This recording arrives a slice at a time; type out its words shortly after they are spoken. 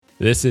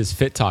This is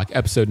Fit Talk,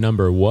 episode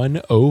number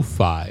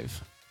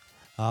 105.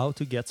 How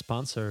to get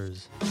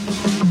sponsors.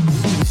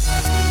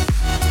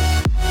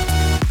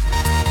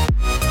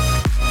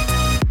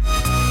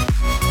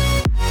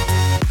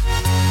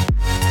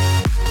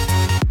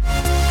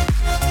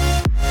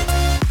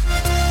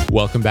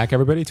 Welcome back,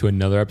 everybody, to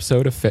another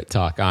episode of Fit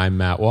Talk. I'm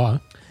Matt Waugh.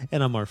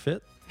 And I'm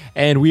Arfit.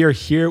 And we are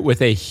here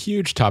with a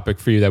huge topic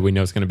for you that we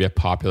know is going to be a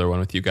popular one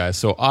with you guys.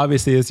 So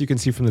obviously, as you can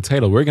see from the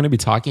title, we're going to be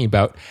talking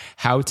about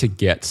how to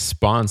get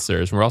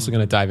sponsors. We're also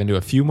going to dive into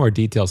a few more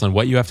details on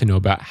what you have to know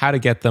about how to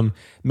get them,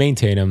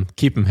 maintain them,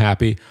 keep them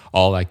happy,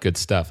 all that good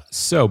stuff.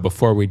 So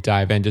before we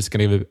dive in, just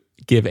going to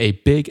give a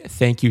big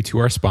thank you to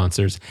our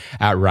sponsors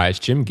at Rise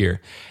Gym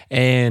Gear.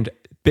 And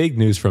big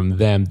news from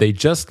them, they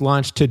just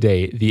launched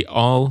today the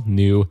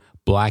all-new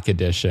Black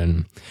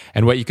Edition.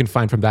 And what you can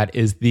find from that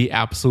is the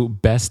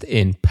absolute best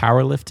in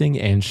powerlifting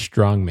and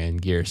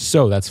strongman gear.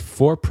 So that's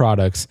 4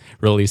 products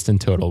released in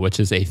total, which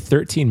is a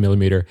 13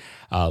 millimeter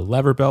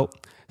lever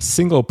belt,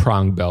 single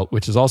prong belt,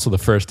 which is also the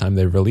first time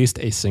they've released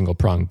a single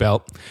prong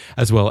belt,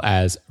 as well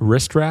as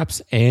wrist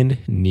wraps and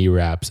knee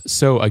wraps.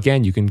 So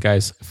again, you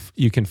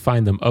can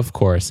find them, of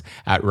course,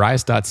 at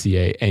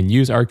rise.ca and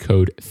use our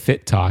code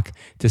FITTALK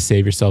to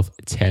save yourself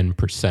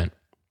 10%.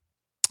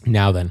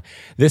 Now then,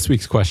 this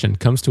week's question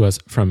comes to us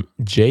from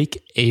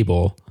Jake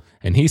Abel,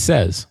 and he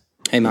says,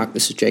 Hey Mark,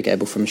 this is Jake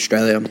Abel from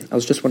Australia. I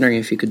was just wondering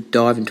if you could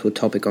dive into a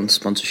topic on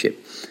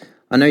sponsorship.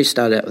 I know you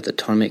started out with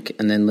Atomic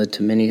and then led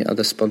to many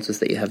other sponsors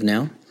that you have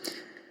now.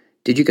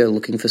 Did you go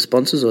looking for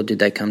sponsors or did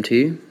they come to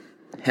you?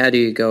 How do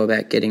you go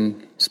about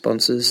getting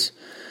sponsors?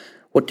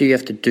 What do you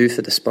have to do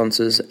for the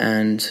sponsors,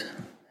 and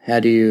how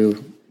do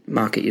you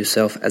market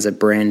yourself as a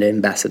brand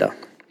ambassador?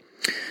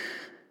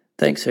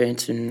 Thanks for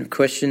answering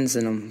questions,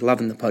 and I'm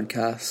loving the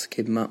podcast.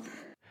 Keep them up.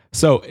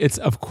 So it's,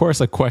 of course,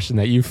 a question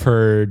that you've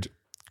heard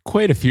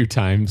quite a few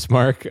times,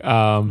 Mark.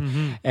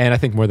 And I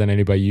think more than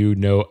anybody, you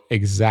know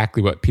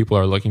exactly what people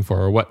are looking for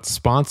or what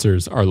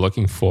sponsors are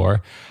looking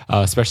for,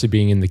 especially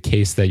being in the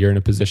case that you're in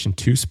a position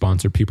to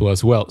sponsor people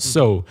as well.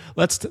 So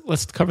let's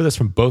cover this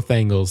from both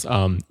angles.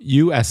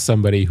 You as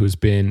somebody who's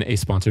been a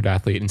sponsored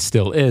athlete and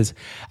still is,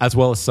 as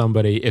well as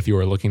somebody, if you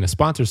were looking to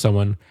sponsor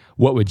someone,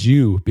 what would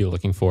you be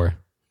looking for?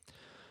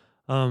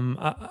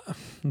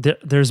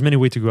 There's many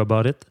ways to go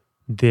about it.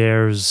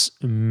 There's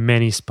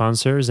many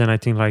sponsors, and I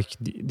think like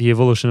the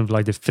evolution of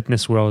like the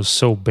fitness world is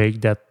so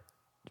big that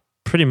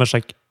pretty much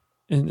like,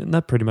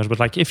 not pretty much, but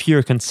like if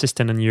you're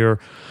consistent and you're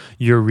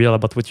real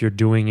about what you're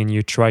doing and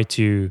you try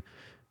to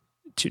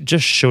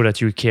just show that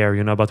you care,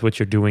 about what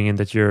you're doing and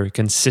that you're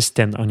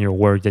consistent on your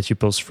work, that you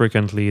post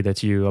frequently,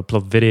 that you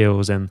upload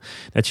videos, and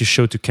that you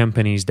show to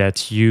companies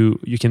that you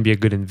can be a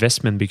good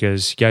investment.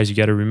 Because guys, you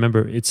got to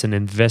remember, it's an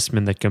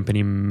investment that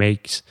company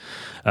makes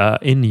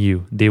in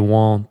you. They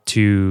want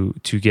to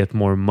get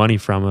more money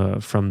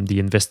from the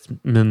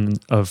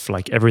investment of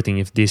like everything.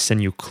 If they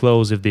send you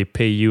clothes, if they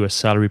pay you a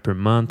salary per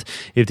month,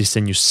 if they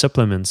send you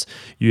supplements,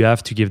 you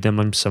have to give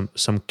them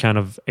some kind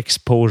of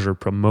exposure,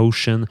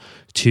 promotion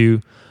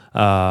to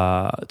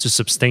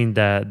sustain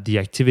the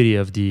activity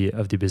of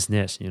the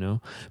business,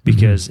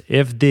 because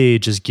if they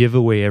just give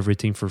away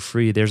everything for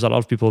free, there's a lot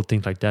of people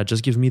think like that,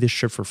 just give me this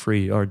shirt for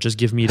free or just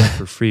give me that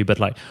for free. But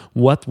like,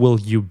 what will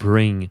you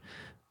bring?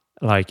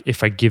 Like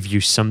if I give you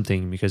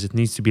something, because it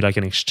needs to be like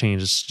an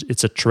exchange.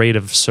 It's a trade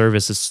of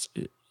services.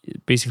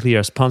 Basically,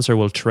 a sponsor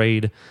will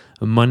trade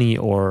money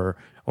or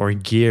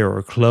gear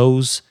or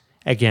clothes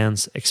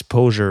against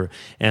exposure.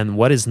 And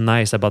what is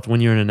nice about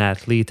when you're an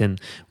athlete,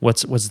 and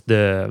what's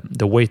the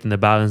weight and the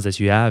balance that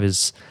you have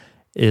is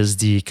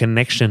the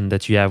connection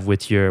that you have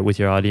with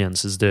your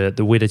audience, is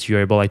the way that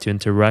you're able like to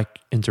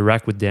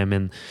interact with them,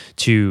 and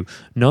to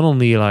not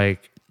only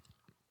like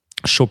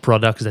show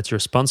products that you're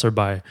sponsored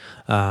by,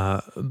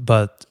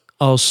 but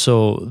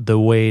also the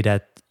way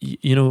that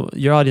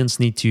your audience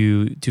need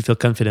to feel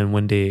confident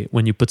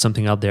when you put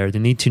something out there. They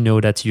need to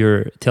know that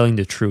you're telling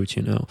the truth.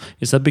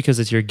 It's not because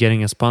that you're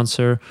getting a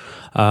sponsor.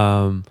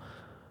 I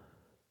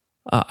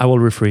will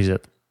rephrase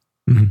it.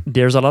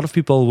 There's a lot of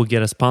people who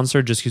get a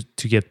sponsor just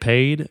to get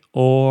paid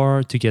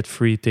or to get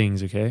free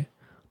things. Okay,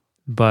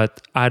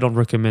 but I don't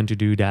recommend to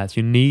do that.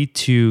 You need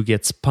to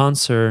get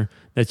sponsor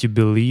that you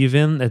believe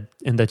in,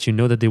 and that you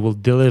know that they will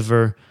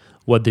deliver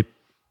what they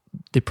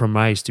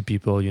promise to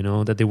people,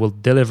 that they will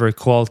deliver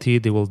quality,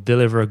 they will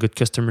deliver a good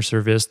customer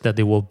service, that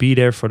they will be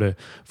there for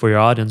your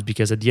audience.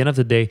 Because at the end of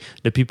the day,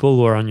 the people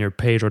who are on your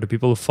page or the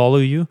people who follow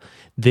you,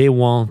 they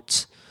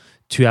want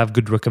to have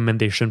good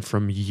recommendation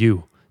from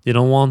you. They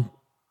don't want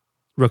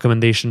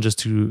recommendation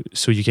just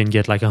so you can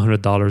get like $100 or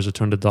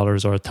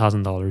 $200 or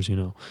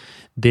 $1,000.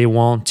 They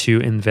want to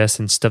invest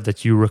in stuff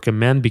that you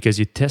recommend because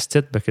you test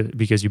it,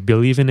 because you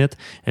believe in it,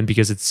 and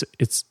because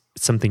it's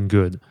something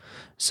good.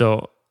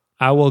 So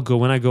I will go,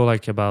 when I go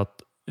like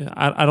about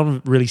I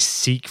don't really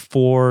seek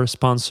for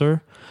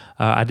sponsor.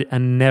 I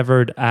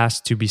never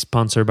asked to be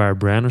sponsored by a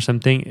brand or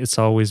something. It's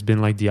always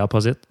been like the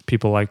opposite.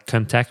 People like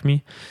contact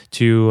me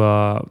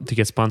to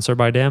get sponsored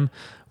by them.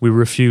 We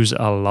refuse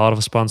a lot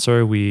of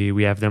sponsor.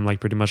 We have them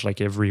like pretty much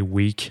like every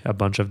week, a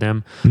bunch of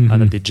them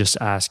that they just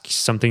ask.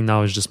 Something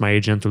now is just my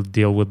agent will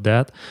deal with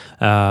that.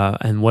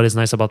 And what is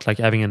nice about like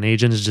having an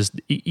agent is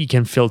just he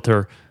can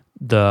filter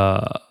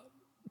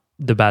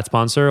the bad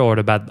sponsor or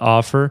the bad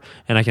offer,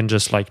 and I can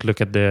just like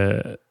look at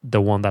the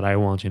one that I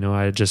want.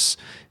 I just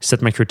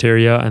set my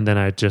criteria, and then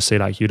I just say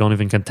like, you don't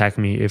even contact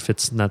me if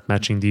it's not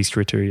matching these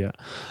criteria.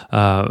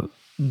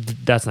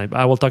 That's nice.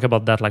 I will talk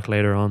about that like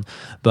later on.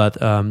 But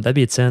that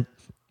being said,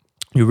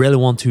 you really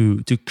want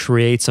to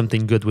create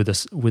something good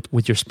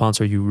with your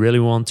sponsor. You really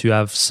want to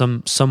have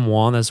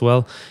someone as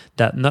well,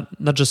 that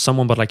not just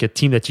someone, but like a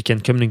team that you can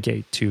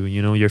communicate to.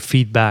 Your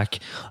feedback,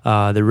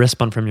 the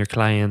response from your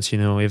clients.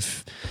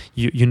 If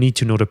you need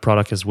to know the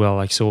product as well.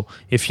 Like, so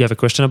if you have a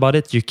question about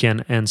it, you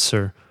can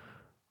answer.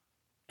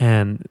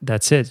 And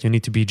that's it. You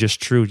need to be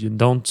just true. You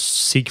don't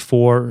seek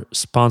for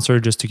sponsor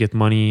just to get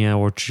money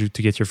or to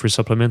get your free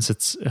supplements.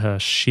 It's a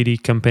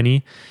shitty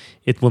company.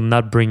 It will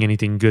not bring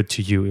anything good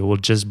to you. It will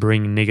just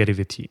bring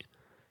negativity.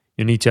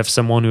 You need to have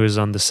someone who is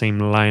on the same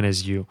line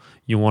as you.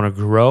 You want to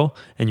grow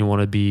and you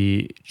want to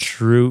be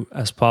true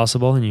as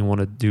possible, and you want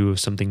to do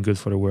something good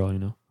for the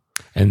world,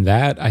 And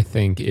that, I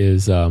think,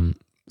 is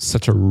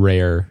such a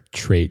rare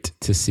trait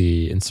to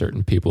see in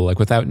certain people. Like,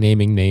 without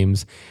naming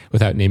names,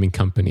 without naming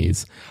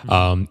companies,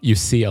 you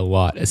see a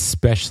lot,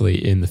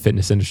 especially in the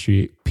fitness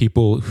industry,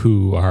 people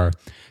who are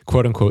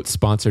quote unquote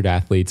sponsored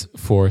athletes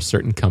for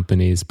certain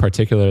companies,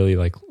 particularly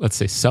like, let's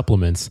say,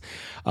 supplements,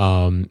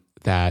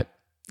 that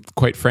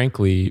quite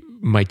frankly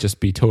might just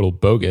be total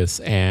bogus,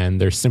 and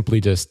they're simply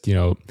just,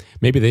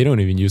 maybe they don't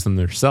even use them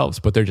themselves,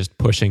 but they're just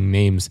pushing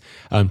names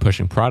and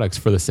pushing products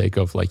for the sake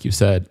of, like you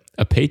said,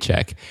 a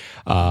paycheck.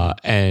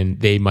 And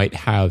they might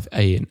have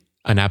an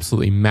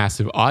absolutely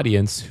massive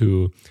audience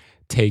who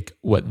take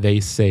what they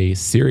say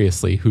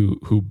seriously,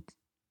 who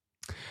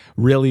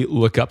really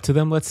look up to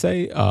them, let's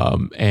say,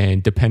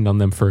 and depend on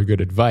them for good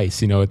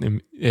advice.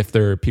 If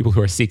there are people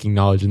who are seeking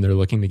knowledge and they're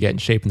looking to get in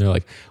shape, and they're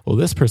like, well,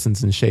 this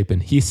person's in shape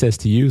and he says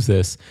to use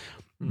this,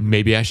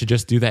 maybe I should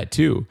just do that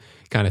too,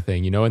 kind of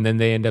thing, and then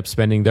they end up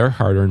spending their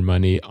hard-earned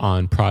money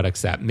on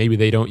products that maybe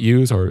they don't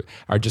use or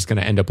are just going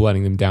to end up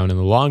letting them down in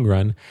the long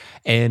run.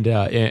 And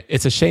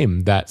it's a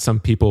shame that some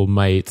people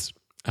might,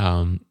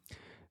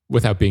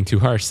 without being too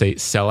harsh, say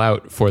sell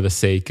out for the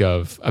sake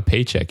of a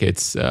paycheck.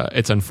 It's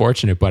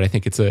unfortunate, but I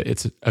think it's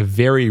a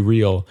very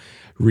real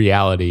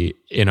reality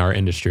in our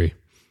industry.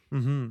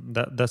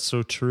 That's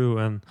so true.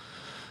 And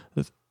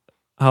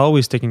I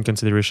always take in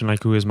consideration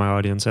like who is my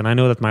audience, and I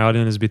know that my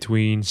audience is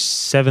between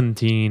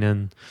 17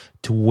 and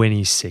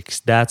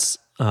 26. That's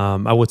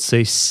I would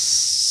say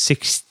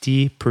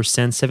 60%,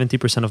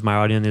 70% of my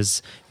audience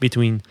is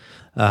between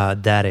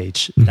that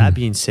age. That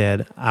being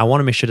said, I want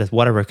to make sure that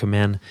what I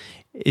recommend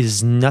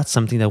is not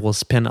something that will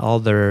spend all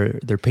their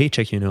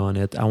paycheck, on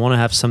it. I want to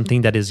have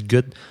something that is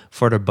good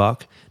for the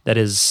buck, that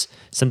is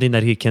something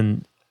that he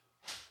can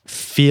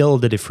feel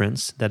the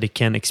difference, that he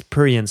can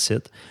experience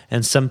it,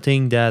 and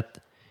something that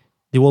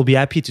they will be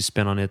happy to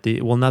spend on it.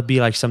 It will not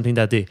be like something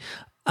that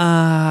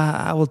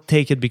I will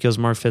take it because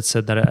Marfit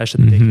said that I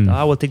should take it.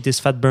 I will take this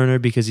fat burner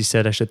because he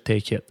said I should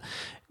take it.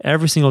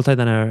 Every single time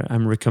that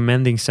I'm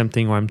recommending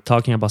something or I'm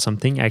talking about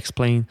something, I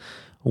explain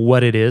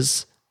what it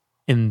is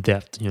in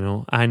depth.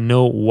 I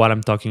know what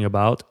I'm talking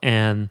about,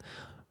 and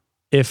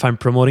if I'm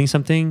promoting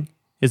something,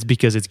 it's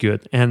because it's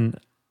good and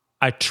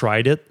I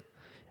tried it.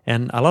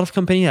 And a lot of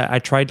company, I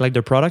tried like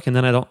their product, and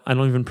then I don't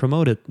even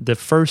promote it. The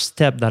first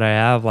step that I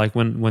have, like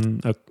when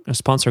a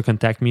sponsor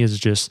contact me, is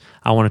just,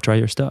 I want to try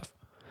your stuff.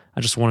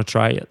 I just want to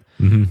try it.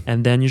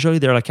 And then usually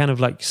they're like kind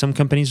of like, some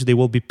companies, they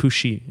will be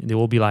pushy. They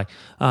will be like,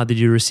 did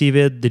you receive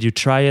it? Did you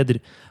try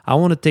it? I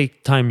want to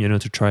take time,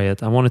 to try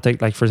it. I want to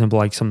take like, for example,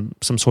 like some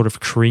sort of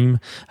cream.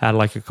 I had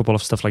like a couple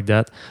of stuff like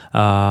that.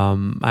 I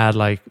had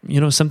like,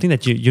 something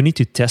that you need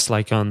to test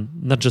like on,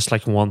 not just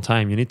like one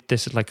time. You need to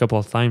test it like a couple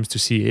of times to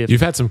see if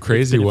you've had some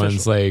crazy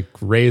ones like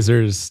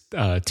razors,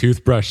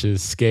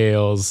 toothbrushes,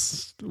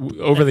 scales.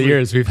 Over the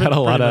years, we've had a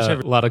lot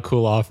of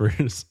cool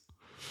offers.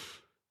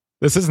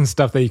 This isn't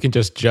stuff that you can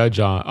just judge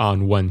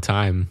on one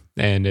time,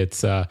 and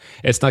it's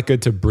not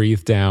good to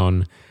breathe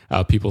down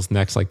people's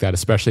necks like that,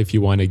 especially if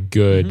you want a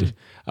good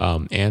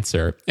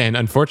answer. And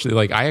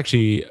unfortunately, like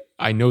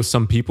I know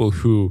some people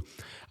who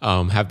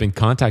have been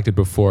contacted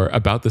before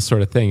about this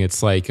sort of thing.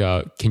 It's like,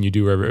 can you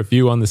do a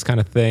review on this kind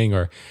of thing,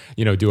 or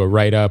do a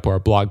write up or a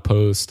blog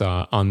post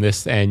on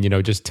this, and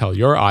just tell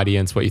your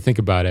audience what you think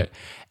about it.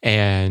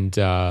 And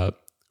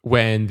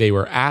when they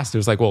were asked, it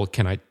was like, well,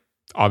 can I?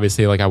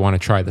 Obviously, like I want to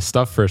try the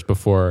stuff first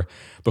before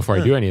I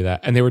do any of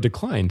that, and they were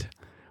declined.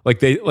 Like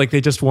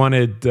they just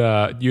wanted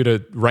you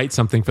to write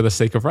something for the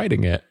sake of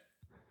writing it.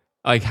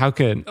 Like, how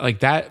can like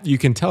that? You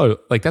can tell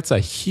like that's a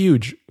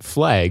huge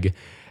flag,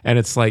 And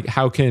it's like,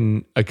 how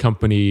can a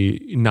company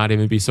not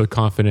even be so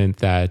confident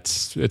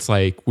that it's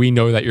like, we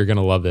know that you're going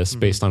to love this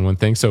based on one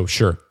thing. So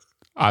sure,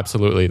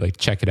 absolutely, like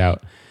check it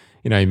out.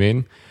 You know what I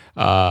mean?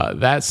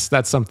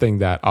 That's something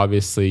that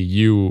obviously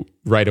you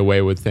right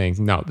away would think,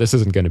 no, this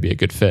isn't going to be a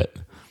good fit.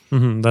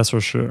 That's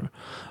for sure.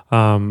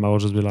 I will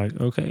just be like,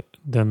 okay,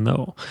 then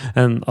no.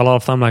 And a lot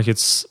of time, like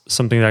it's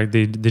something like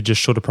they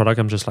just show the product.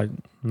 I'm just like,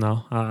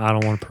 no, I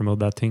don't want to promote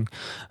that thing.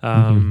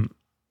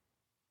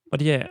 But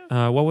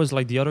yeah, what was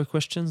like the other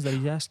questions that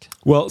he asked?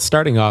 Well,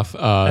 starting off,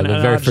 the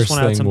very first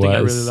thing was... I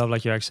really love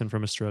like your accent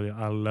from Australia.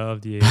 I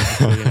love the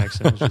Australian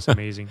accent. It's just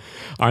amazing.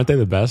 Aren't they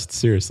the best?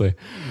 Seriously.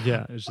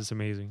 Yeah, it's just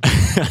amazing.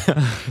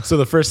 So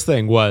the first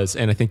thing was,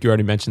 and I think you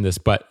already mentioned this,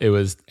 but it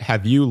was,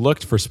 have you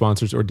looked for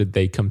sponsors or did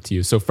they come to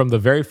you? So from the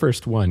very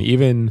first one,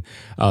 even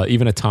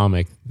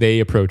Atomic, they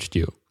approached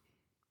you.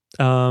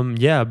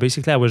 Yeah,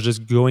 basically I was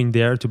just going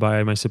there to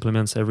buy my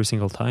supplements every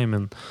single time,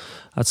 and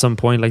at some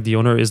point, like the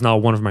owner is now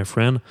one of my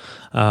friend,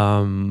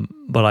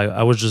 but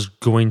I was just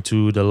going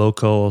to the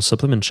local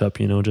supplement shop,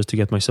 just to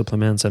get my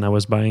supplements, and I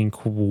was buying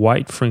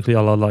quite frankly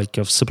a lot like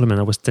of supplement.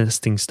 I was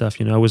testing stuff,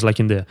 I was like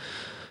in the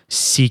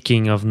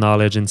seeking of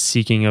knowledge and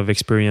seeking of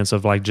experience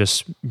of like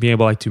just being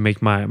able like to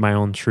make my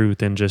own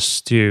truth and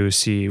just to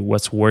see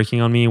what's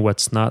working on me,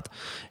 what's not.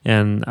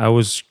 And I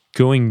was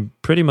going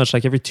pretty much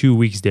like every 2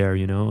 weeks there,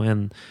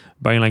 and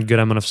buying like good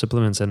amount of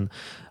supplements. And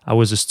I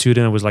was a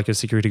student, I was like a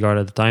security guard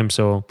at the time,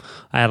 so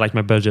I had like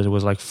my budget, it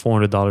was like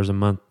 $400 a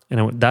month,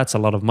 and that's a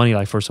lot of money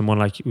like for someone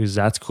like who's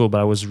at school.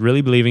 But I was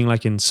really believing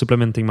like in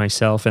supplementing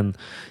myself and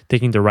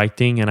taking the right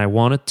thing, and I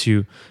wanted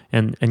to,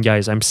 and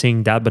guys, I'm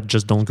saying that, but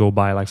just don't go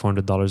buy like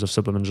 $400 of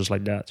supplements just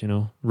like that.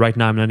 Right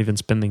now I'm not even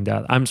spending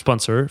that. I'm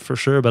sponsored for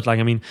sure, but like,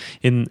 I mean,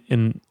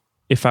 in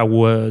if I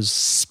was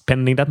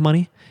spending that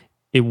money,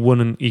 it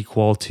wouldn't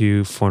equal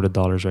to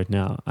 $400 right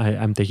now.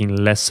 I'm taking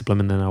less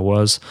supplement than I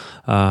was,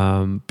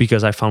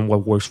 because I found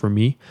what works for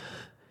me.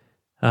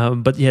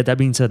 But yeah, that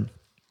being said,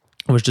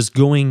 I was just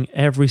going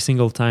every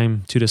single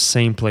time to the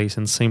same place,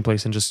 and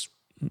just,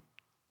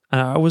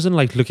 I wasn't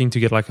like looking to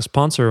get like a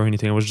sponsor or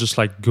anything. I was just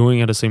like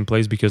going at the same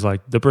place because like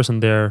the person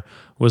there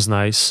was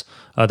nice.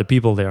 The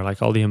people there,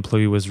 like all the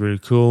employee was really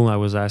cool. I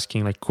was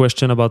asking like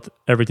question about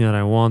everything that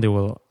I want.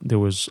 They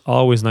was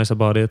always nice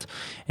about it.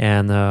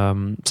 And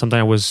sometimes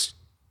I was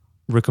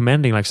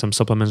recommending like some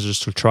supplements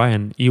just to try,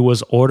 and he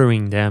was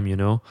ordering them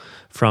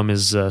from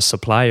his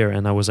supplier,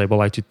 and I was able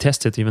like to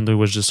test it, even though he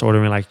was just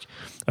ordering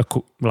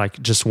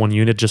like just one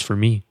unit just for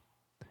me.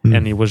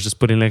 And he was just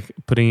putting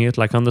it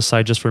like on the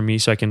side just for me,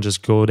 so I can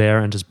just go there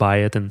and just buy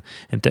it and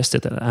test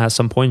it. And at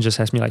some point just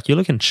asked me like, you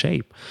look in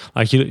shape,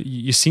 like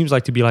you seems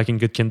like to be like in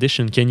good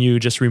condition, can you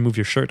just remove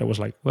your shirt? I was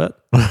like,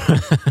 what?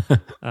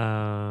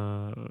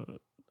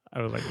 I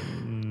was like,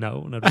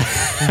 no, not really.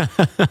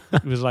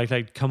 It was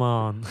like, come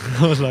on.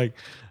 I was like,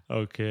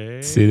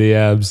 okay. See the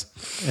abs.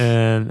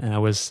 And I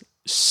was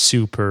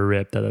super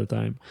ripped at the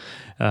time.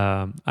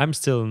 I'm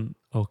still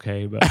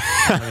okay, but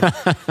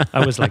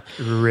I was like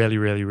really,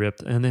 really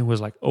ripped. And it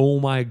was like, oh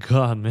my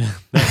God, man,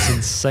 that's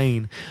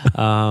insane.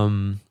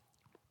 And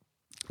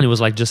it was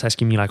like just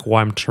asking me like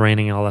why I'm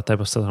training and all that type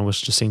of stuff. And I was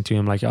just saying to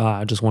him like,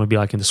 I just want to be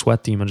like in the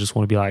sweat team. I just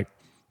want to be like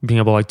being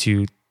able like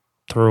to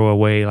throw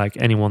away like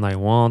anyone I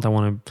want. I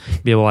want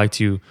to be able like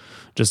to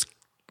just,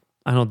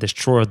 I don't know,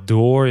 destroy a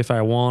door if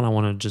I want. I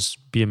want to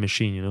just be a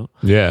machine,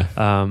 Yeah.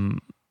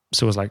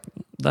 So it was like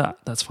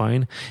that's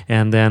fine.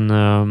 And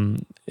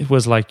then it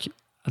was like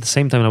at the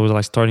same time I was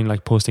like starting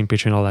like posting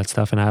picture and all that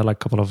stuff, and I had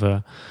like a couple of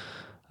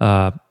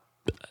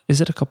is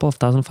it a couple of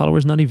thousand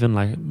followers? Not even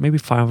like maybe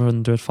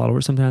 500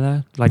 followers, something like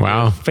that. Like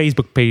wow. The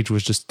Facebook page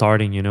was just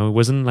starting, It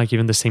wasn't like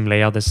even the same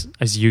layout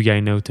as you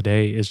guys know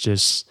today. It's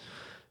just,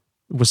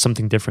 it was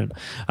something different.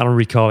 I don't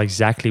recall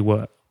exactly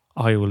how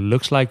it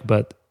looks like,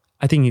 but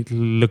I think it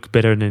looked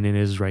better than it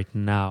is right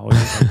now.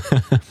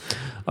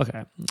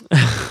 Okay,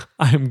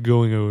 I'm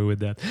going away with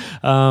that.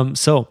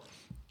 So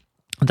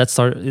it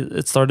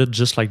started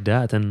just like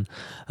that, and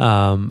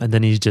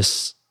then he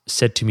just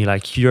said to me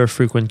like, you're a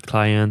frequent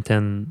client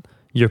and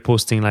you're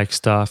posting like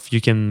stuff, you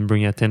can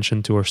bring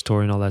attention to our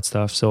store and all that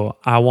stuff, so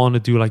I want to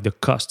do like the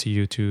cost to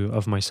you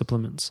of my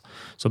supplements.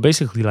 So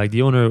basically like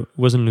the owner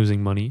wasn't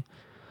losing money,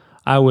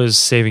 I was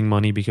saving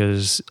money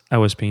because I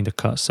was paying the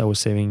costs. I was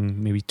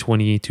saving maybe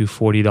 $20 to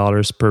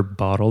 $40 per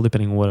bottle,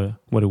 depending on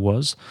what it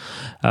was.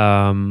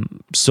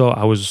 So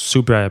I was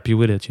super happy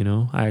with it.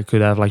 I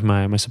could have like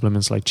my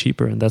supplements like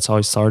cheaper, and that's how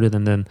I started.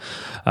 And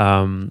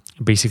then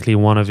basically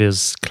one of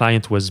his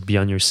clients was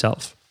Beyond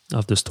Yourself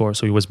of the store,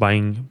 so he was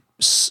buying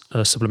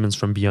supplements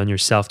from Beyond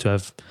Yourself to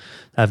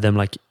have them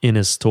like in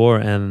his store.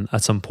 And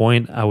at some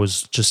point, I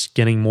was just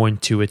getting more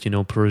into it.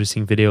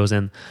 Producing videos,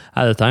 and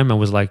at the time I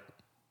was like,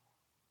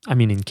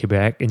 in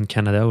Quebec, in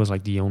Canada, I was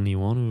like the only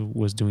one who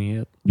was doing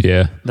it.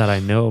 Yeah. That I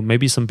know.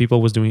 Maybe some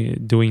people was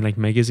doing like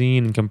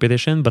magazine and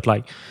competition, but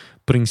like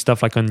putting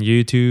stuff like on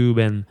YouTube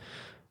and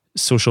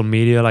social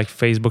media, like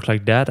Facebook,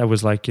 like that, I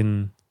was like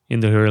in in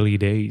the early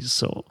days.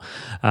 So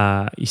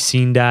he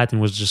seen that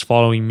and was just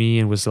following me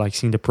and was like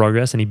seeing the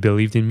progress, and he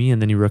believed in me,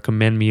 and then he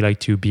recommended me like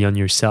to Beyond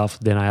Yourself.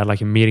 Then I had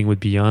like a meeting with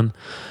Beyond,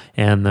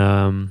 and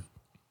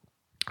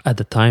at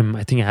the time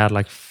I think I had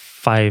like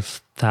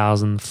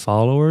 5,000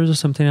 followers or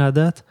something like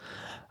that.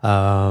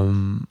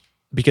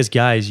 Because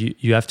guys,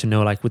 you have to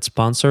know, like with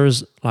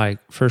sponsors, like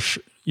first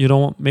you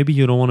don't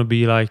want to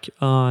be like,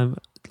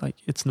 like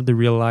it's not the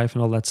real life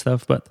and all that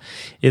stuff, but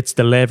it's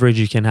the leverage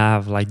you can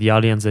have, like the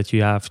audience that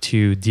you have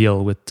to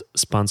deal with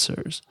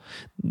sponsors.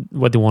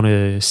 What they want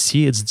to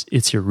see,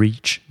 it's your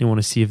reach. They want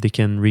to see if they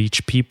can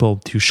reach people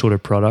to show their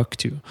product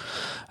to.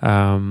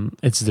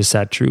 It's the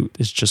sad truth.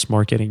 It's just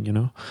marketing, you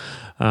know.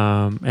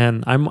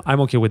 And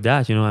I'm okay with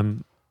that. You know,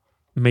 I'm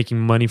making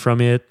money from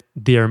it.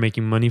 They are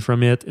making money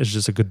from it. It's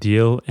just a good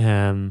deal.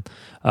 And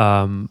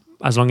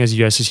as long as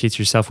you associate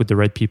yourself with the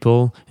right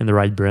people and the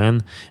right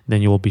brand,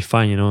 then you will be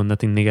fine. You know,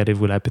 nothing negative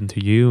will happen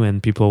to you,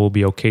 and people will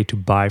be okay to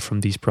buy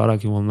from these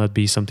products. It will not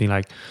be something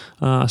like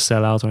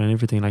sell out or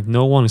anything. Like,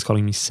 no one is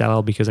calling me sell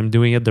out because I'm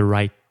doing it the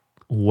right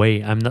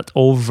way. I'm not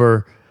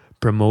over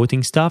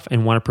promoting stuff,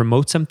 and when I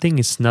promote something,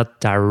 it's not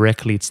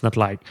directly. It's not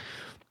like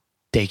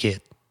take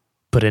it,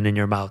 put it in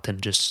your mouth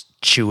and just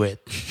chew it.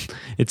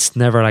 It's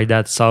never like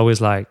that. It's always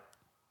like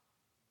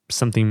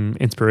something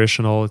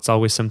inspirational. It's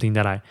always something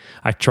that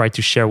I try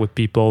to share with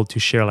people, to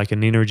share like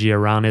an energy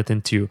around it,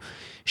 and to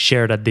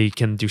share that they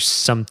can do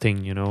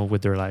something, you know,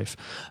 with their life.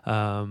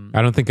 I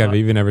don't think I've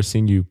even ever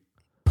seen you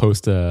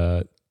post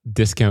a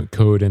discount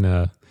code in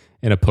a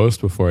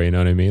post before. You know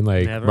what I mean?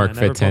 Like never, Mark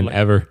Fit 10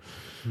 ever.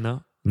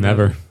 No,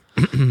 never.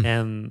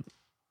 And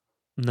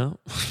no,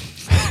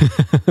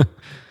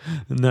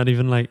 not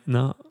even like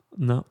no.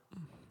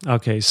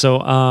 Okay,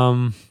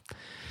 so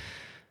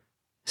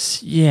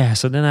yeah,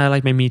 so then I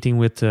like my meeting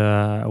with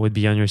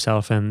Beyond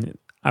Yourself, and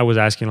I was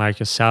asking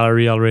like a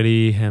salary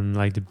already and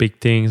like the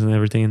big things and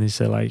everything, and they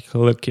said like,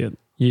 look, kid,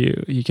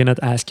 you cannot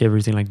ask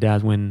everything like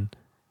that when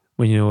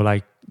you know,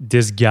 like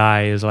this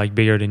guy is like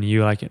bigger than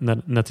you, like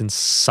not in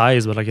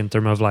size, but like in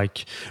terms of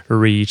like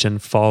reach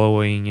and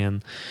following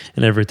and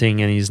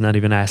everything, and he's not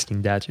even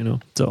asking that, you know.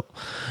 So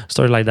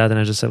started like that, and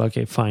I just said,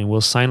 okay, fine,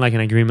 we'll sign like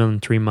an agreement in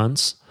 3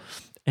 months.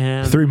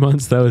 And 3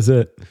 months, that was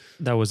it.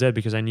 That was it,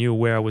 because I knew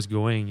where I was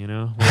going, you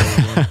know.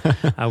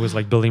 I was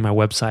like building my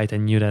website. I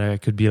knew that I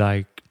could be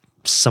like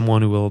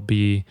someone who will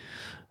be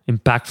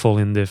impactful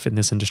in the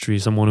fitness industry,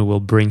 someone who will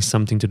bring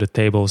something to the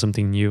table,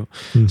 something new.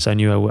 So I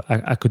knew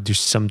I could do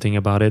something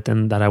about it,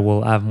 and that I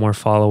will have more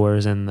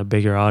followers and a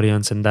bigger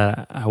audience, and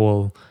that I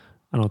will,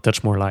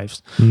 touch more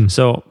lives.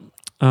 So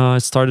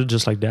it started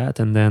just like that,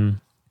 and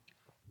then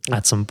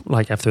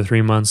after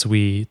 3 months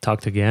we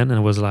talked again, and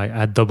it was like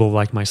I doubled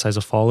like my size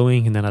of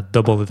following, and then I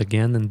doubled it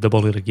again and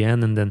doubled it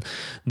again, and then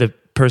the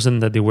person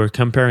that they were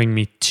comparing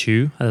me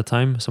to at the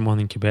time, someone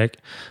in Quebec,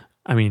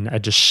 I mean, I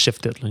just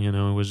shifted, you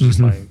know. It was just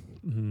like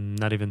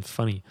not even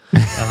funny.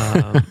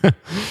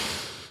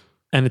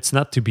 And it's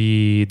not to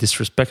be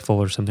disrespectful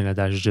or something like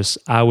that. It's just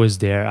I was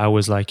there. I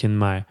was like in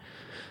my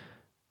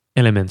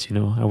element, you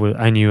know.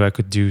 I knew I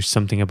could do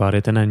something about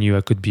it, and I knew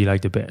I could be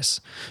like the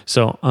best.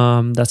 So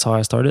that's how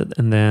I started.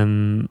 And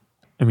then,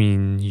 I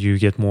mean, you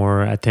get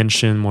more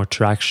attention, more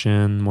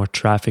traction, more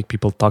traffic.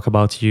 People talk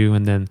about you,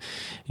 and then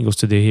it goes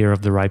to the ear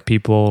of the right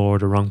people or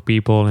the wrong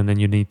people, and then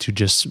you need to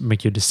just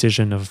make your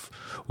decision of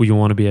who you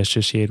want to be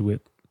associated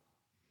with.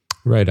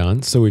 Right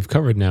on. So we've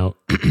covered now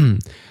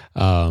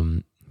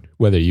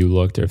whether you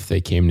looked or if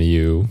they came to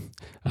you.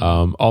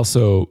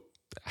 Also,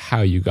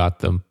 how you got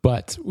them,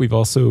 but we've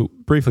also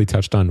briefly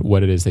touched on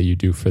what it is that you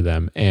do for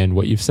them. And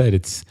what you've said,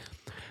 it's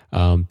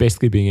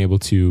basically being able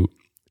to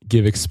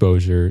give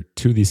exposure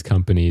to these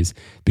companies,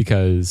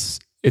 because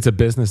it's a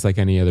business like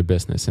any other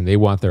business, and they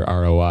want their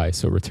ROI,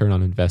 so return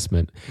on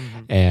investment.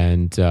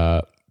 And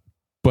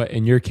but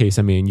in your case,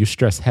 I mean, you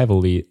stress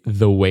heavily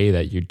the way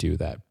that you do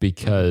that,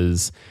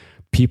 because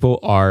people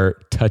are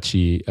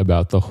touchy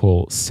about the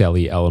whole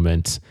selly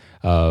element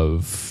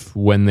of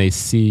when they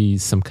see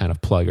some kind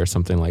of plug or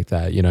something like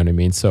that, you know what I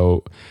mean?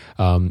 So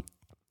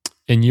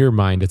in your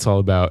mind, it's all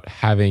about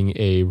having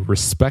a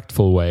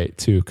respectful way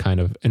to kind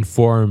of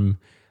inform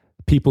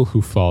people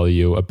who follow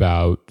you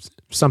about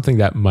something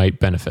that might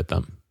benefit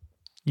them.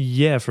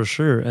 Yeah, for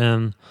sure.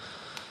 And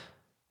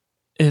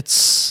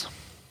it's,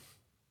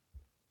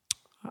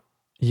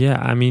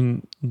 I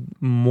mean,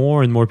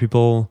 more and more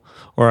people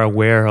are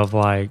aware of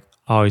like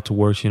how it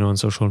works, you know, on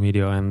social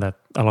media, and that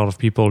a lot of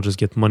people just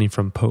get money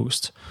from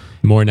posts.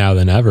 More now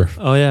than ever.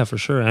 Oh yeah, for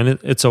sure. And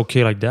it's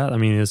okay like that. I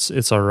mean,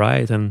 it's all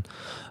right. And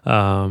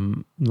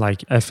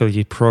like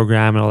affiliate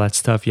program and all that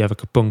stuff, you have a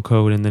coupon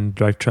code and then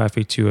drive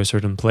traffic to a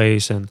certain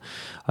place, and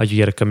you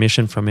get a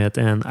commission from it.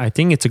 And I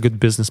think it's a good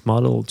business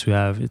model to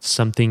have. It's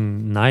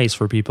something nice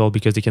for people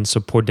because they can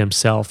support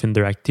themselves in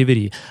their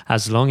activity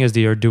as long as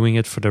they are doing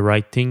it for the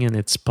right thing and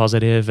it's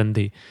positive, and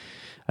they,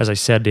 as I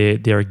said,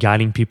 they are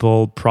guiding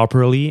people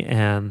properly,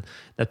 and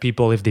that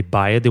people, if they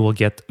buy it, they will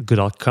get a good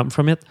outcome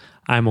from it.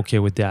 I'm okay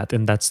with that.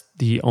 And that's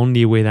the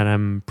only way that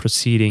I'm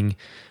proceeding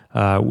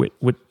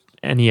with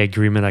any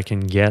agreement I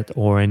can get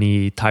or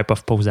any type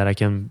of post that I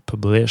can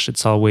publish,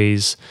 it's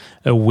always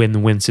a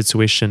win-win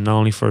situation, not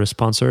only for the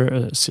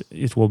sponsor,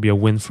 it will be a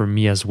win for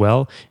me as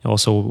well, and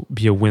also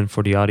be a win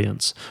for the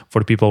audience, for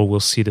the people who will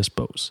see this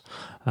post.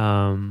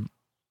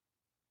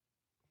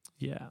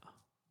 Yeah,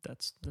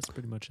 that's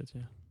pretty much it.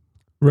 Yeah.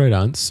 Right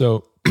on.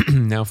 So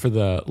now for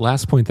the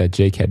last point that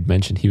Jake had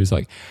mentioned, he was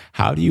like,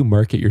 how do you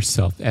market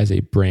yourself as a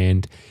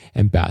brand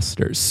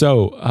ambassador?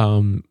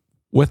 So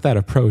with that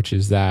approach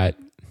is that,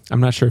 I'm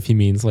not sure if he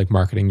means like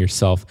marketing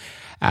yourself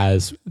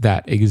as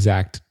that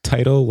exact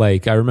title.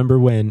 Like I remember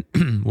when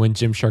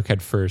Gymshark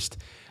had first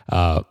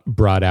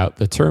brought out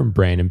the term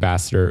brand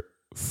ambassador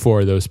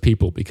for those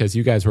people, because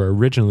you guys were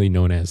originally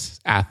known as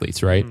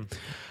athletes, right?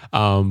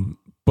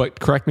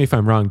 But correct me if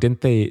I'm wrong. Didn't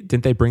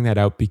they bring that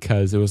out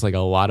because it was like a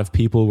lot of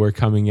people were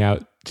coming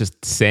out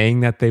just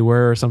saying that they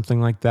were or something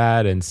like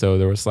that, and so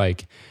there was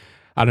like,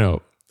 I don't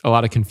know, a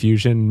lot of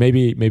confusion.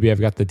 Maybe I've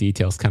got the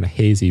details kind of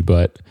hazy,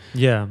 but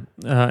yeah,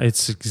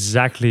 it's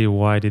exactly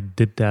why they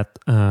did that.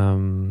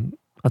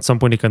 At some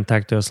point, they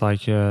contacted us,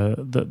 like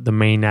the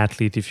main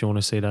athlete, if you want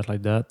to say that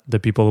like that, the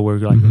people who were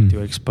like going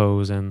to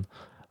expose, and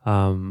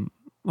I don't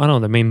know,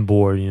 the main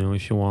board,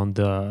 if you want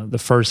the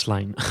first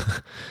line.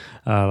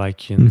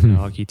 Like in a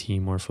hockey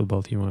team or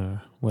football team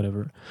or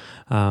whatever.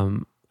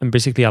 And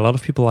basically a lot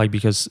of people, like,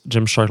 because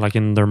Gymshark, like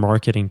in their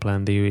marketing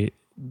plan, they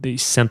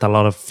sent a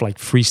lot of like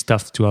free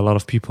stuff to a lot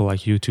of people,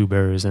 like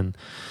YouTubers and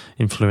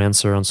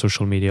influencer on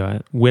social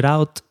media,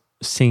 without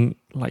saying,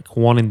 like,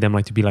 wanting them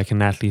like to be like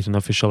an athlete, an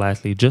official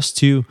athlete, just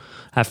to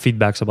have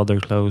feedbacks about their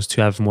clothes,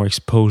 to have more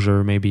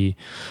exposure maybe.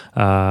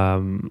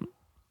 But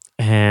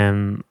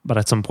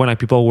at some point, like,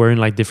 people weren't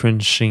like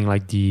differentiating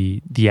like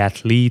the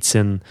athletes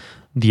and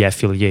the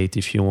affiliate,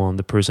 if you want,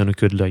 the person who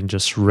could like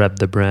just rep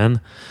the brand,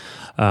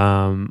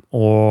 and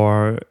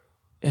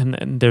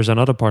there's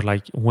another part,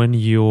 like when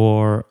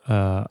you're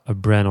a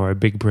brand or a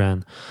big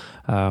brand,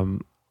 the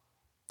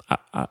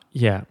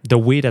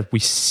way that we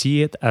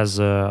see it as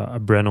a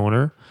brand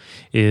owner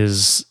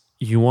is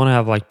you want to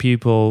have like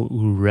people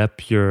who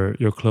rep your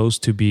clothes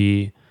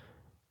to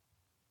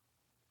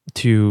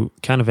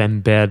kind of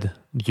embed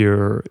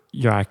your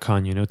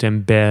icon, to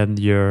embed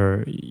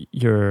your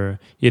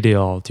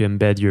ideal, to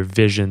embed your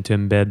vision, to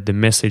embed the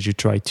message you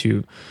try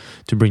to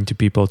bring to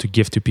people, to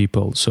give to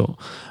people. So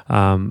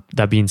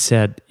that being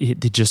said,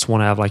 they just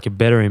want to have like a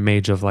better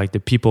image of like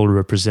the people who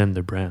represent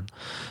the brand.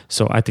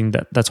 So I think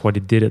that's why they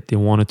did it. They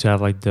wanted to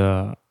have like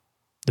the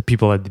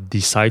people that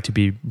decide to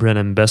be brand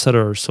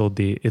ambassadors, so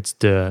it's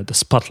the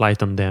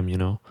spotlight on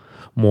them,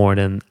 more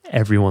than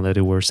everyone that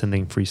they were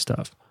sending free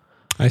stuff.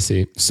 I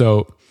see.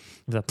 So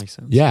if that makes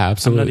sense. Yeah,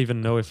 absolutely. I don't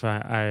even know if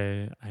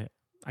I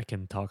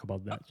can talk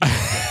about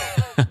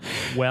that.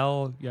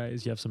 Well,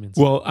 guys, you have some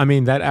insight. Well, I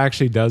mean, that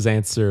actually does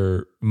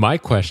answer my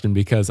question,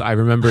 because I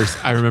remember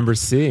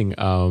seeing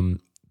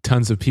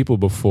tons of people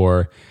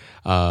before,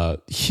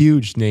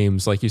 huge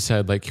names, like you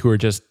said, like who are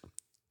just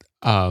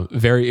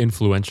very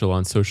influential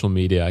on social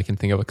media. I can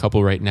think of a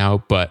couple right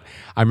now, but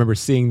I remember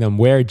seeing them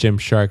wear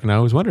Gymshark, and I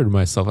always wondered to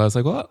myself, I was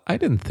like, well, I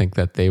didn't think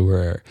that they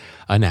were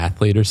an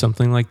athlete or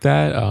something like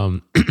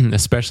that,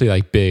 especially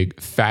like big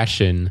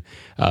fashion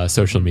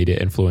social media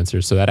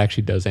influencers. So that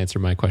actually does answer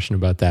my question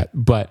about that.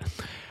 But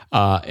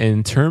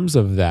in terms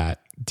of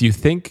that, do you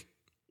think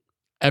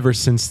ever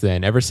since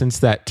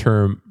that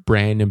term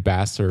brand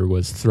ambassador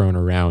was thrown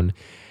around,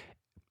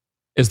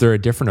 is there a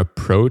different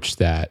approach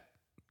that,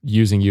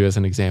 using you as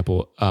an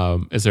example,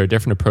 is there a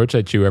different approach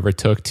that you ever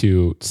took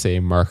to, say,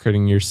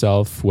 marketing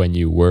yourself when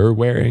you were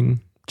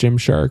wearing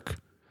Gymshark?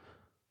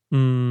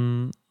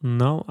 No,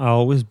 I've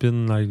always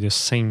been like the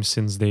same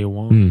since day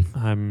one.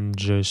 I'm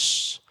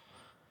just,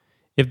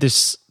 if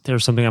there's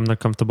something I'm not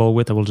comfortable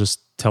with, I will just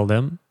tell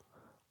them.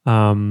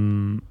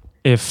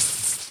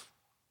 If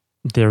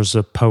there's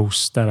a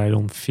post that I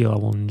don't feel, I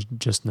won't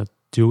just not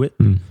do it.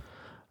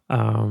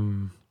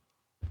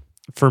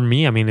 For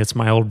me, I mean, it's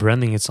my old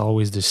branding. It's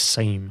always the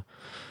same.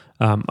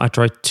 I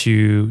try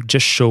to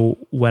just show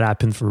what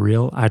happened for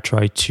real. I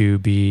try to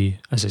be,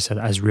 as I said,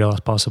 as real as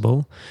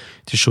possible,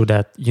 to show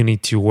that you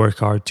need to work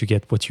hard to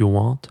get what you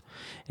want.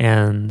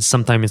 And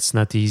sometimes it's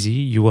not easy.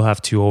 You will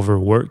have to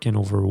overwork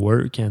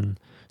and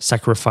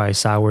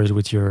sacrifice hours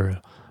with your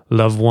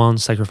loved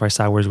ones,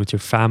 sacrifice hours with your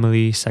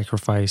family,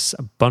 sacrifice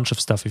a bunch of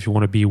stuff if you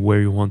want to be where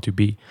you want to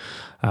be.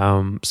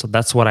 So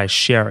that's what I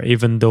share.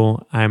 Even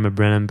though I'm a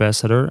brand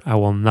ambassador, I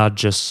will not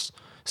just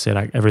say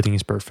like everything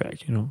is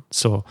perfect,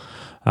 So,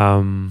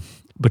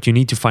 but you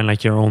need to find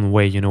like your own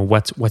way,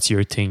 what's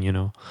your thing,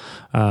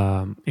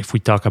 If we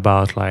talk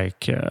about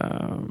like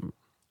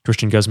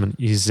Christian Guzman,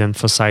 he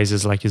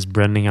emphasizes like his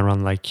branding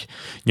around like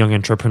young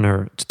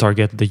entrepreneur to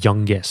target the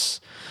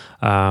youngest.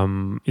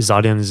 His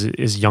audience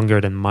is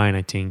younger than mine,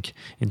 I think,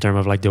 in terms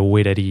of like the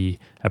way that he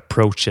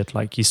approached it.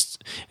 Like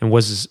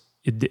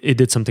it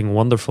did something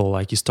wonderful.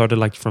 Like he started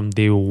like from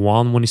day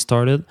one when he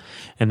started,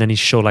 and then he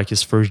showed like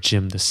his first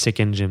gym, the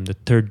second gym, the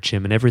third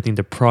gym, and everything.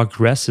 The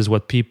progress is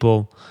what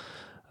people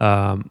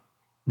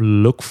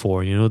look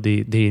for.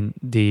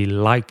 They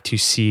like to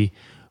see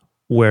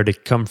where they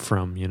come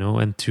from,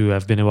 and to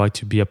have been able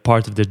to be a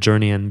part of the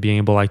journey and being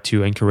able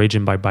to encourage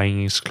him by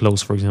buying his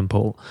clothes, for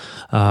example.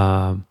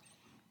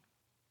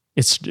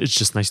 It's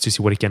just nice to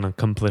see what he can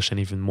accomplish and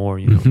even more,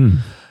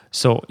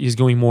 So he's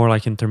going more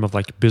in terms of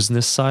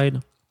business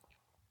side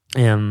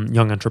and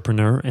young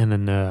entrepreneur, and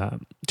then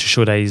to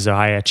show that he's a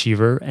high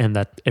achiever and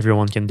that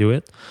everyone can do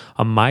it.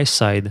 On my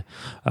side,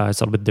 it's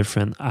a little bit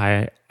different.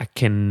 I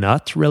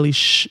cannot really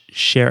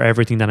share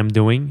everything that I'm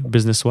doing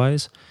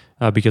business-wise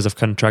because of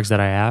contracts that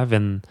I have,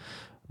 and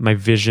my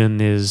vision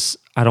is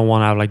I don't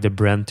want to have the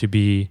brand to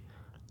be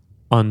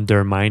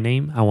under my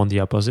name. I want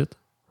the opposite.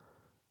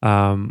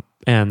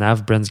 And I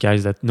have brands,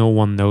 guys, that no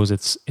one knows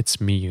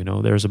it's me.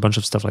 There's a bunch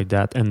of stuff like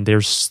that, and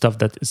there's stuff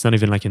that it's not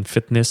even in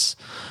fitness.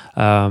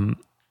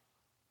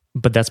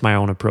 But that's my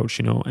own approach,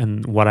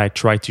 and what I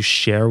try to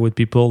share with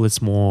people,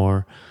 it's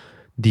more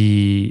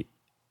the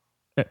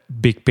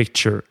big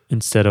picture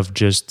instead of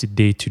just the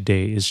day to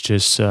day. It's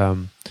just, how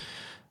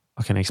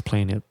can I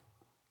explain it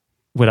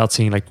without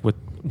saying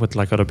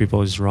what other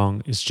people is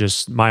wrong? It's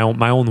just my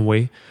own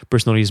way.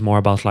 Personally, is more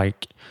about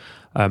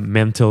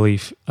mentally,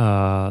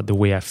 the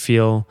way I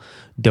feel,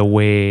 the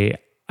way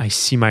I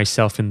see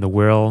myself in the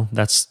world.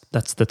 That's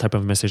the type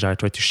of message I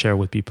try to share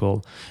with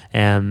people,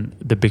 and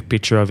the big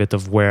picture of it,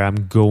 of where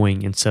I'm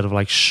going, instead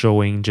of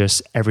showing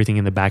just everything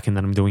in the back end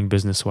that I'm doing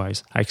business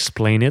wise. I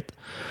explain it,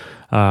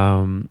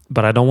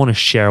 but I don't want to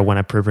share when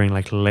I'm preparing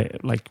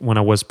when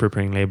I was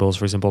preparing labels,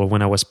 for example, or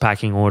when I was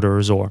packing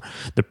orders or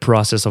the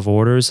process of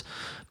orders.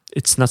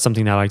 It's not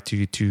something that I like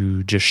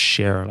to just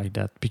share like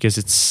that, because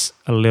it's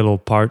a little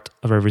part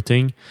of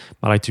everything.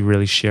 I like to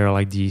really share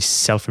the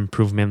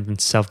self-improvement and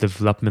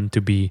self-development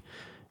to be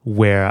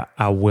where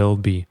I will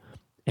be.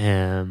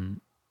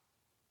 And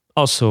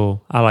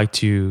also I like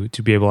to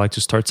be able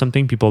to start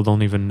something. People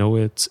don't even know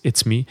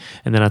it's me.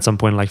 And then at some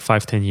point,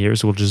 5-10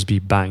 years, will just be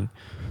bang.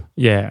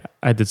 Yeah,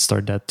 I did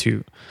start that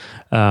too.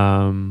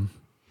 Yeah.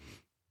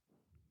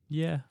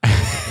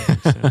 That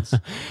makes sense.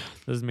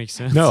 Does it make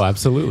sense? No,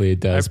 absolutely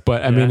it does.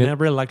 But I mean, I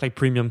really like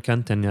premium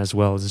content as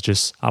well. It's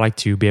just I like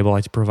to be able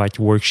to provide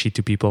worksheet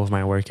to people of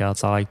my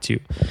workouts. I like to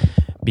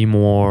be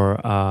more,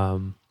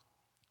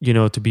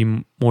 to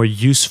be more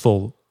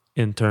useful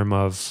in terms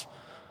of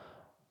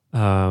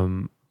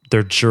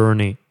their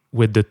journey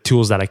with the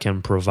tools that I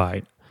can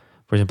provide.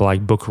 For example,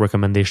 book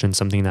recommendations,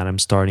 something that I'm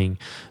starting,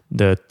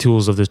 the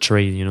tools of the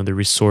trade, the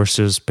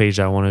resources page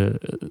I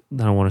want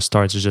to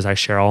start. It's just I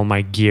share all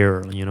my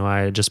gear.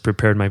 I just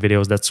prepared my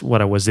videos. That's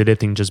what I was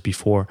editing just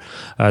before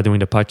doing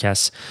the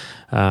podcast.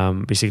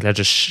 Basically, I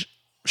just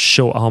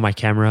show all my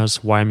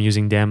cameras, why I'm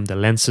using them, the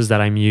lenses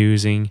that I'm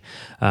using.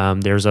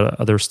 There's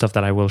other stuff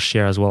that I will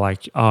share as well,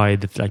 I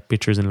did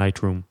pictures in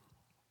Lightroom.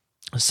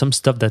 Some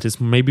stuff that is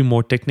maybe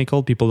more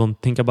technical, people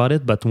don't think about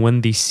it, but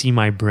when they see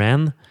my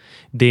brand,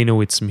 they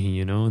know it's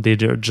me,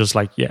 They're just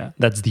yeah,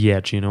 that's the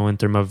edge, in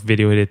terms of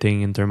video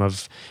editing, in terms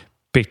of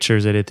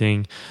pictures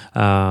editing,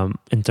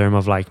 in terms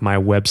of my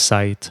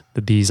website,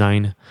 the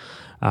design.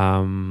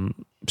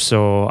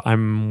 So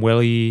I'm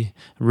really,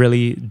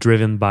 really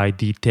driven by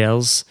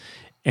details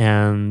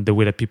and the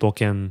way that people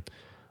can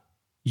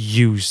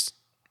use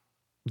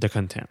the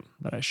content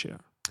that I share.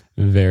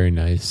 Very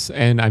nice.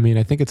 And I mean,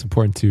 I think it's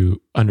important to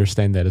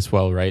understand that as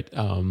well, right?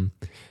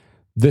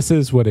 This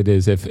is what it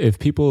is. If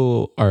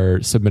people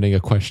are submitting a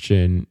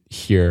question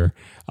here,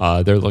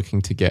 they're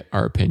looking to get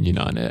our opinion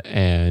on it.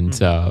 And,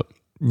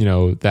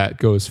 that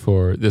goes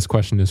for this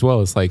question as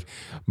well. It's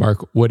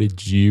Mark, what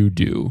did you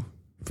do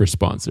for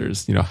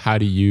sponsors? How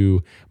do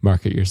you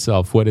market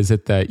yourself? What is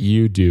it that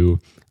you do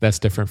that's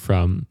different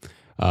from,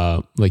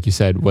 like you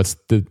said, what's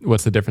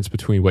the difference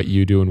between what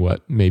you do and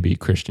what maybe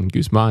Christian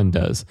Guzman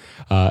does?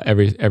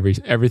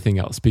 Everything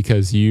else,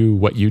 because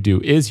what you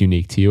do is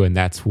unique to you, and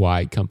that's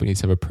why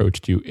companies have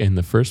approached you in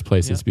the first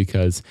place. Yeah. Is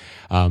because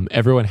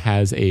everyone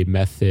has a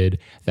method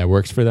that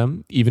works for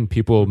them. Even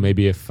people,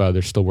 maybe if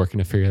they're still working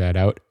to figure that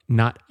out,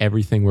 not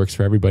everything works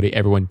for everybody.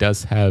 Everyone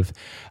does have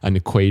an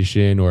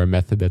equation or a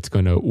method that's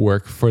going to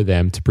work for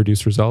them to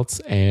produce results.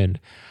 And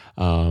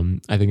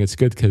I think it's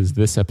good because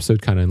this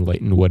episode kind of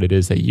enlightened what it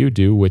is that you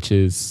do, which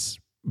is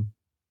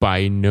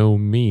by no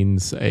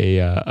means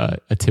a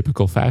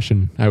typical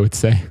fashion, I would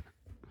say.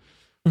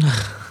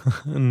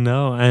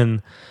 No,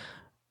 and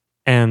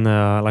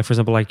for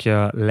example,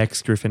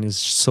 Lex Griffin is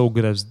so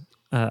good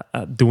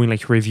at doing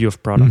review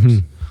of products.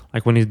 Mm-hmm.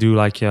 When you do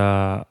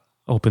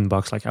open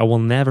box, I will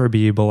never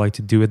be able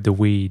to do it the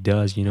way he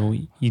does.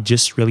 You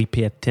just really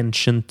pay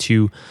attention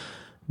to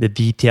the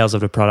details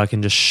of the product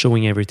and just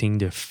showing everything,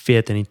 the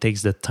fit, and it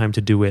takes the time to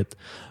do it.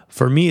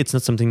 For me, it's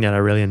not something that I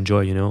really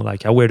enjoy,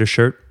 I wear the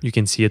shirt, you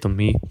can see it on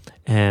me,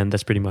 And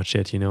that's pretty much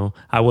it,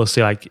 I will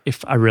say, like,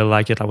 if I really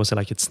like it, I will say,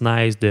 like, it's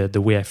nice, the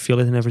way I feel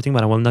it and everything,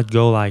 but I will not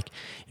go, like,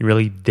 in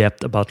really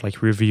depth about,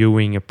 like,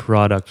 reviewing a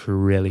product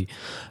really,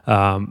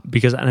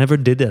 because I never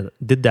did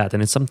that,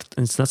 and it's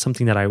not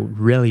something that I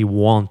really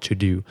want to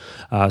do.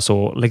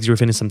 So Lex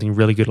Griffin is something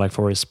really good, like,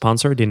 for his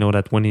sponsor. They know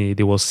that when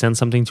they will send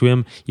something to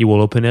him, he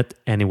will open it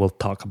and he will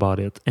talk about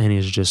it, and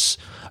he's just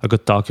a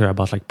good talker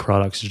about, like,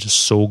 products. It's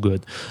just so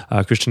good.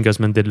 Christian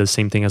Guzman did the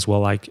same thing as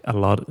well. Like, a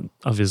lot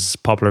of his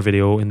popular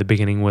video in the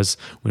beginning was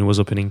when he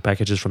was opening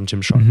packages from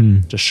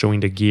Gymshark, just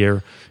showing the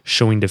gear,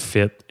 showing the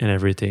fit and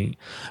everything.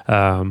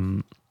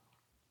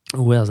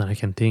 Who else that I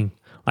can think?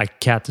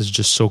 Like, Kat is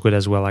just so good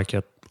as well, like,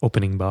 at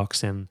opening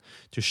box and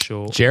to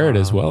show. Jared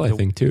as well, I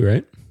think, too,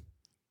 right?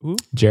 Who?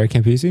 Jared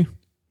Campisi?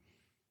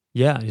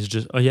 Yeah, he's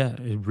just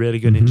really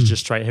good. And he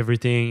just try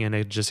everything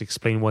and just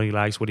explain what he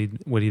likes, what he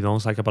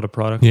don't like about a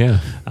product. Yeah.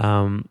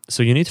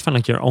 So you need to find,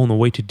 like, your own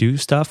way to do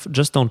stuff.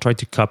 Just don't try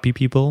to copy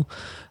people.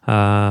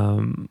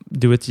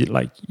 Do it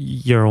like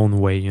your own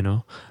way.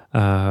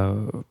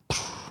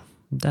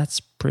 That's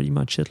pretty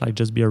much it. Like,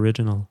 just be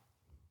original.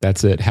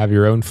 That's it. Have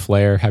your own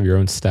flair. Have your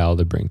own style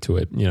to bring to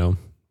it.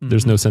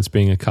 There's no sense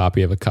being a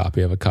copy of a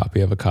copy of a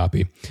copy of a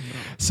copy.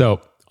 So,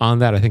 on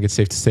that, I think it's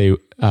safe to say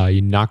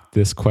you knocked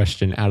this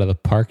question out of the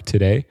park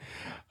today.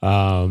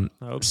 I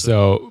hope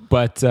so.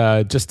 But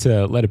just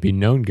to let it be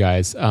known,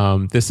 guys,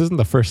 this isn't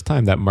the first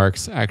time that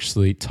Mark's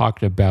actually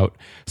talked about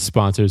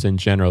sponsors in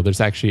general.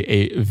 There's actually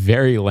a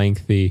very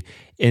lengthy,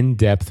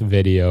 in-depth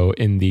video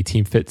in the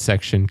Team Fit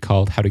section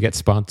called How to Get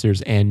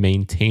Sponsors and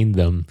Maintain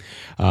Them.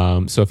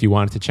 So if you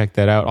wanted to check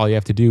that out, all you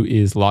have to do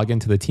is log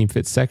into the Team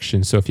Fit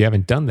section. So if you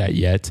haven't done that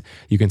yet,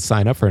 you can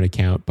sign up for an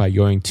account by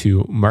going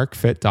to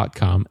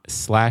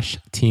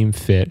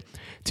markfit.com/teamfit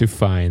to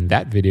find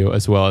that video,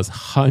 as well as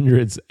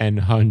hundreds and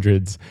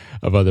hundreds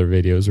of other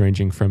videos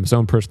ranging from his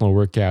own personal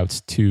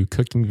workouts to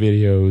cooking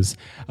videos,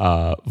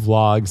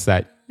 vlogs,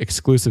 that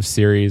exclusive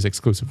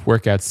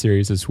workout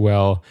series as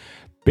well.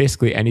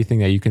 Basically anything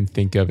that you can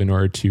think of in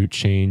order to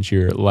change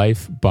your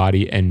life,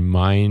 body, and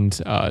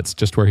mind. It's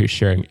just where he's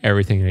sharing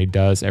everything that he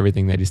does,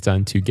 everything that he's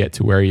done to get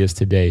to where he is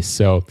today.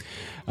 So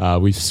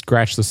we've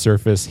scratched the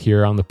surface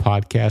here on the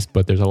podcast,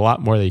 but there's a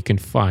lot more that you can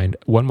find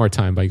one more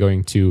time by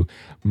going to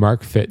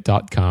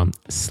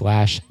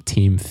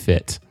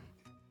markfit.com/teamfit.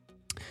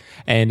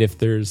 And if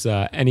there's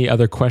any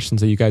other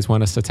questions that you guys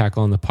want us to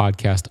tackle on the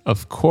podcast,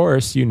 of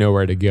course, you know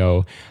where to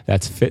go.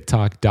 That's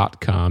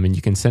fittalk.com. And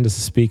you can send us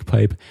a speak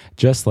pipe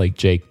just like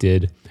Jake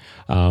did.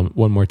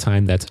 One more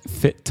time, that's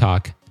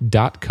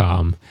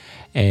fittalk.com.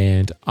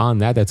 And on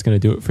that, that's going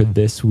to do it for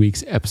this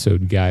week's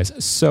episode, guys.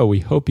 So we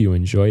hope you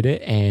enjoyed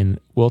it, and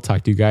we'll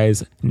talk to you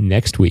guys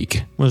next week.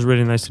 It was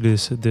really nice to do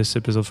this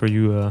episode for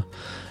you.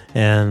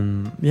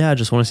 And I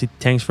just want to say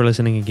thanks for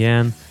listening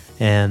again.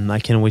 And I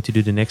can't wait to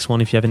do the next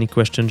one. If you have any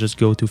questions, just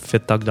go to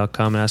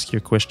fittalk.com and ask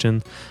your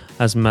question,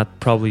 as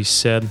Matt probably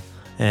said.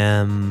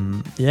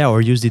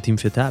 Or use the Team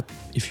Fit app.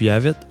 If you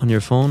have it on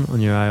your phone, on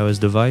your iOS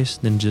device,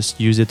 then just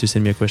use it to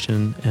send me a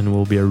question, and it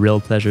will be a real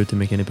pleasure to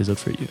make an episode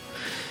for you.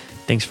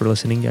 Thanks for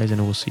listening, guys, and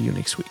I will see you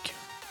next week.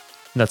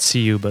 Not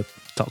see you, but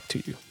talk to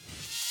you.